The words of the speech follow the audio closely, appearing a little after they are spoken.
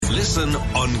Listen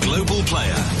on Global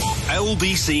Player,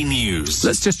 LBC News.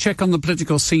 Let's just check on the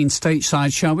political scene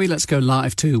stateside, shall we? Let's go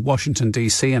live to Washington,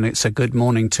 D.C., and it's a good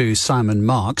morning to Simon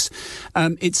Marks.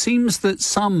 It seems that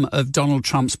some of Donald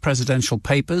Trump's presidential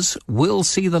papers will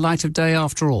see the light of day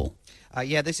after all.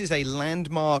 This is a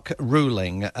landmark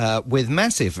ruling with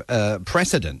massive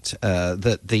precedent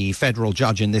that the federal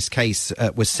judge in this case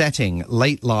was setting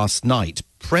late last night.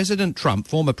 President Trump,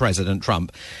 former President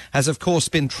Trump, has of course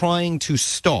been trying to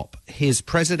stop his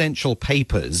presidential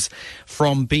papers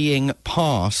from being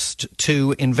passed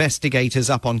to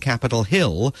investigators up on Capitol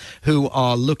Hill who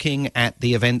are looking at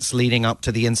the events leading up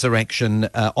to the insurrection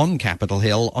on Capitol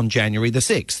Hill on January the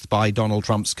 6th by Donald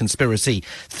Trump's conspiracy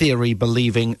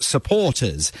theory-believing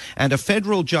supporters. And a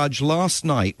federal judge last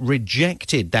night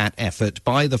rejected that effort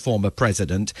by the former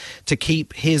president to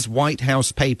keep his White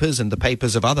House papers and the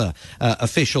papers of other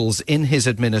officials in his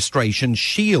administration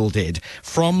shielded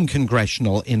from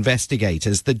congressional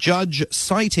investigators. The judge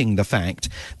citing the fact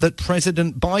that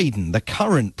President Biden, the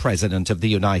current president of the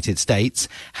United States,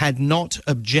 had not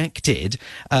objected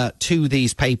to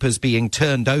these papers being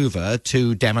turned over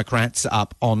to Democrats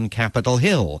up on Capitol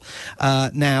Hill.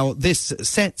 Now, this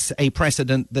sets a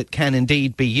precedent that can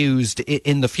indeed be used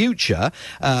in the future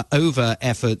over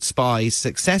efforts by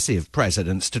successive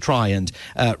presidents to try and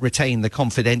retain the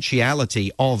confidentiality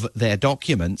of their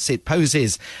documents. It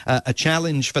poses a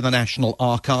challenge for the National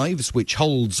Archives, which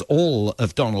holds all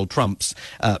of Donald Trump's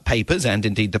papers and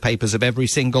indeed the papers of every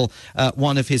single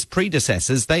one of his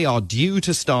predecessors. They are due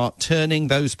to start turning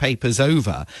those papers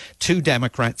over to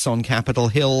Democrats on Capitol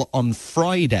Hill on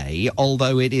Friday,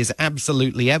 although it is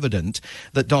absolutely evident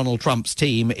that Donald Trump's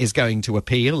team is going to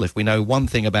appeal. If we know one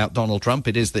thing about Donald Trump,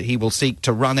 it is that he will seek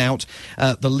to run out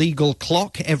the legal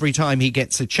clock every time he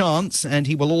gets a chance, and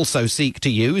he will also seek to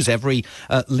use every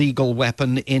legal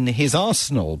weapon in his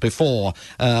arsenal before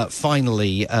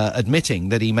finally admitting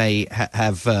that he may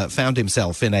have found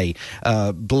himself in a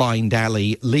blind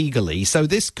alley legally. So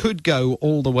this could go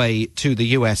all the way to the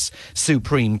U.S.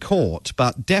 Supreme Court,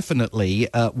 but definitely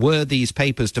were these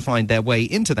papers to find their way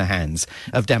into the hands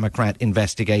of Democrat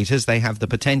investigators, they have the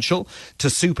potential to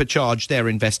supercharge their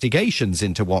investigations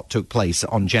into what took place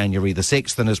on January the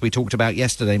 6th. And as we talked about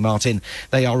yesterday, Martin,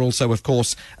 they are also, of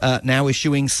course, now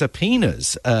issuing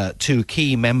subpoenas to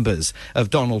key members of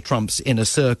Donald Trump's inner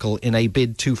circle in a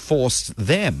bid to force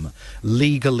them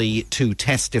legally to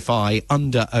testify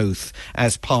under oath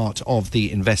as part of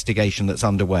the investigation that's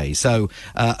underway. So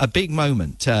a big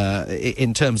moment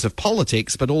in terms of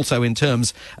politics, but also in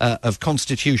terms of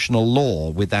constitutional law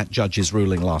with that judge's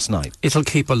ruling last night. It'll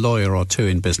keep a lawyer or two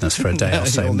in business for a day or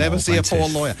so. You'll never see a poor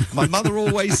lawyer. My mother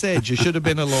always said you should have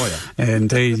been a lawyer.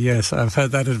 Indeed, yes. I've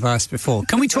heard that advice before.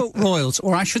 Can we talk royals,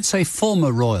 or I should say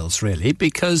former royals, really,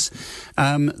 because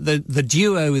the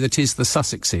duo that is the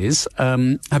Sussexes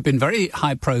have been very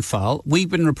high profile. We've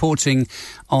been reporting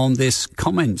on this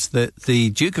comment that the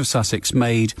Duke of Sussex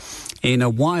made in a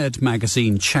Wired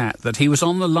magazine chat, that he was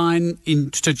on the line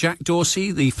to Jack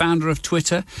Dorsey, the founder of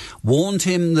Twitter, warned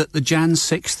him that the Jan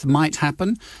 6th might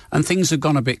happen, and things have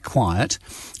gone a bit quiet.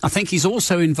 I think he's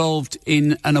also involved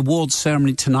in an awards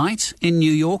ceremony tonight in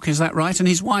New York, is that right? And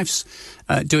his wife's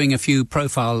doing a few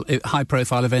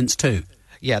high-profile events too.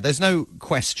 Yeah, there's no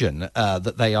question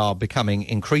that they are becoming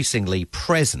increasingly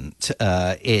present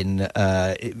in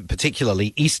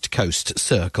particularly East Coast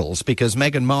circles, because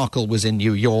Meghan Markle was in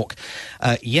New York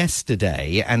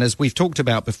yesterday, and as we've talked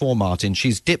about before, Martin,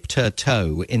 she's dipped her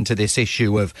toe into this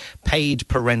issue of paid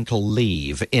parental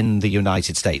leave in the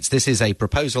United States. This is a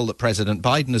proposal that President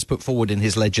Biden has put forward in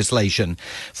his legislation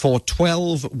for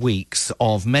 12 weeks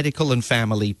of medical and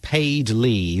family paid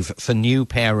leave for new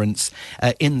parents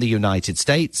in the United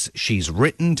States. She's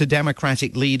written to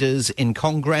Democratic leaders in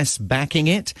Congress backing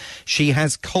it. She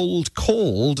has cold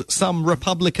called some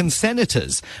Republican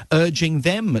senators, urging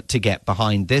them to get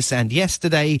behind this. And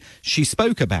yesterday she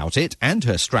spoke about it and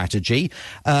her strategy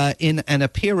in an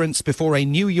appearance before a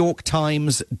New York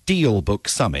Times Deal Book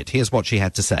Summit. Here's what she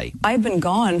had to say. I've been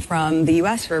gone from the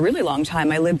U.S. for a really long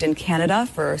time. I lived in Canada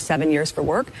for 7 years for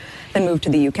work, then moved to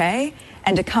the UK.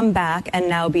 And to come back and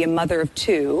now be a mother of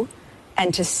two,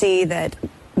 and to see that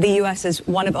the U.S. is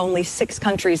one of only 6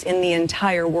 countries in the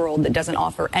entire world that doesn't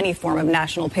offer any form of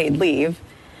national paid leave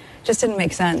just didn't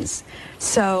make sense.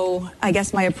 So I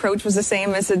guess my approach was the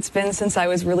same as it's been since I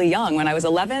was really young. When I was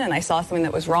 11 and I saw something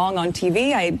that was wrong on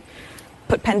TV, I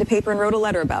put pen to paper and wrote a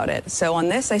letter about it. So on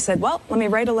this, I said, well, let me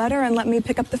write a letter and let me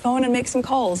pick up the phone and make some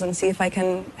calls and see if I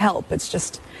can help. It's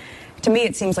just to me,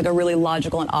 it seems like a really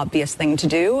logical and obvious thing to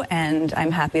do, and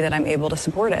I'm happy that I'm able to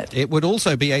support it. It would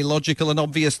also be a logical and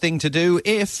obvious thing to do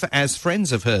if, as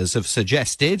friends of hers have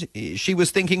suggested, she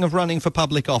was thinking of running for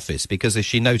public office, because as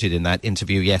she noted in that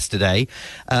interview yesterday,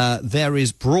 there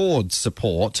is broad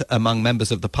support among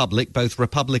members of the public, both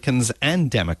Republicans and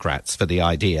Democrats, for the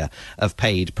idea of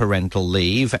paid parental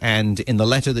leave. And in the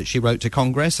letter that she wrote to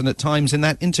Congress, and at times in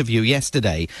that interview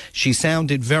yesterday, she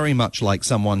sounded very much like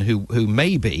someone who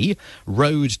maybe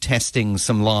road testing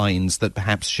some lines that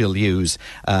perhaps she'll use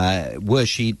were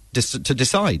she to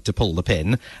decide to pull the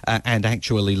pin and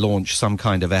actually launch some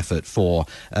kind of effort for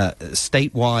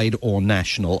statewide or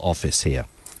national office here.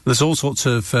 There's all sorts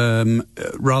of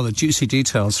rather juicy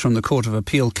details from the Court of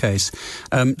Appeal case.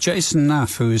 Jason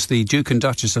Naff, who is the Duke and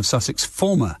Duchess of Sussex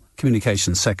former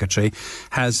Communications Secretary,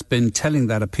 has been telling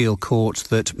that appeal court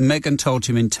that Meghan told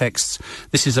him in texts,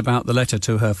 this is about the letter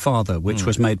to her father, which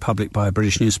was made public by a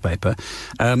British newspaper.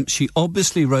 She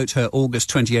obviously wrote her August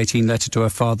 2018 letter to her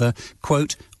father,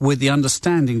 quote, with the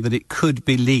understanding that it could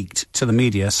be leaked to the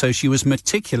media. So she was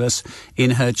meticulous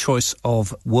in her choice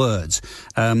of words.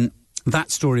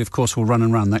 That story, of course, will run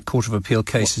and run. That Court of Appeal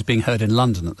case is being heard in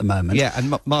London at the moment. Yeah,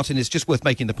 and Martin, it's just worth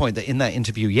making the point that in that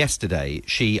interview yesterday,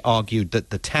 she argued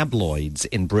that the tabloids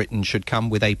in Britain should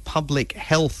come with a public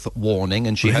health warning,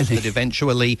 and she hoped that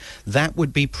eventually that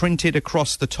would be printed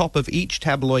across the top of each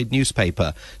tabloid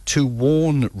newspaper to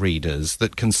warn readers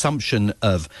that consumption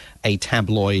of a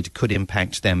tabloid could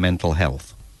impact their mental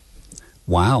health.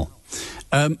 Wow.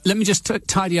 Let me just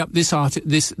tidy up this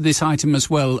item as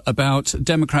well about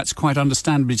Democrats quite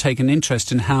understandably taking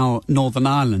interest in how Northern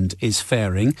Ireland is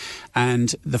faring,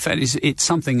 and the fact is it's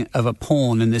something of a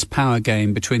pawn in this power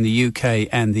game between the UK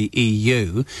and the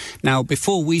EU. Now,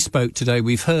 before we spoke today,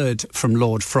 we've heard from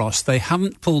Lord Frost. They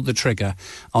haven't pulled the trigger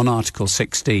on Article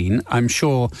 16. I'm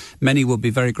sure many will be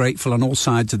very grateful on all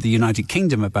sides of the United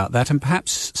Kingdom about that, and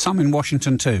perhaps some in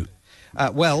Washington too.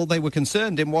 Well, they were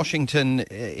concerned in Washington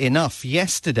enough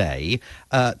yesterday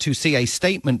to see a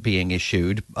statement being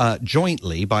issued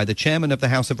jointly by the chairman of the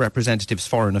House of Representatives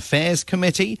Foreign Affairs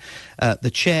Committee,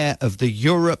 the chair of the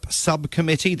Europe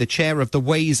Subcommittee, the chair of the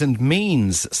Ways and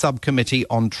Means Subcommittee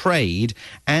on Trade,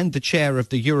 and the chair of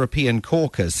the European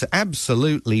Caucus,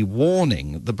 absolutely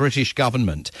warning the British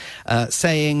government,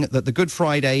 saying that the Good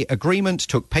Friday Agreement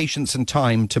took patience and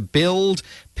time to build.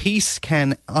 Peace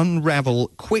can unravel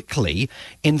quickly.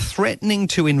 In threatening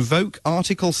to invoke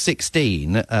Article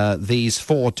 16, these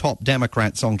four top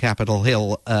Democrats on Capitol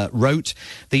Hill wrote,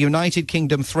 the United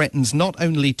Kingdom threatens not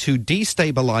only to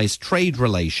destabilise trade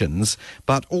relations,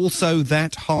 but also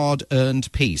that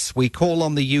hard-earned peace. We call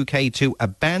on the UK to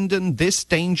abandon this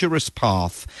dangerous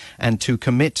path and to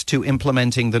commit to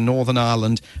implementing the Northern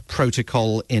Ireland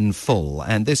Protocol in full.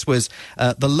 And this was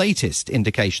the latest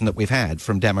indication that we've had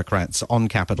from Democrats on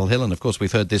Capitol Hill. And of course,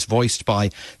 we've heard this voiced by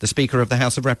the Speaker of the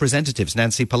House of Representatives,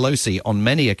 Nancy Pelosi, on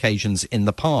many occasions in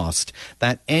the past,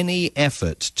 that any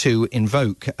effort to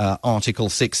invoke Article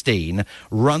 16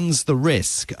 runs the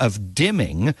risk of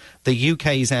dimming the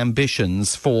UK's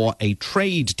ambitions for a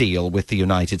trade deal with the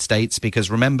United States. Because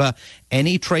remember,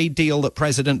 any trade deal that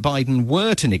President Biden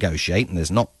were to negotiate, and there's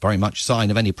not very much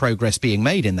sign of any progress being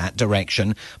made in that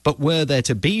direction, but were there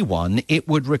to be one, it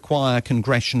would require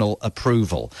congressional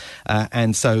approval.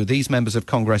 And so these members of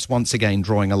Congress once again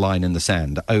drawing a line in the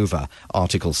sand over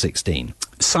Article 16.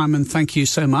 Simon, thank you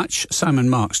so much. Simon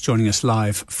Marks joining us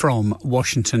live from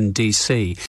Washington, D.C.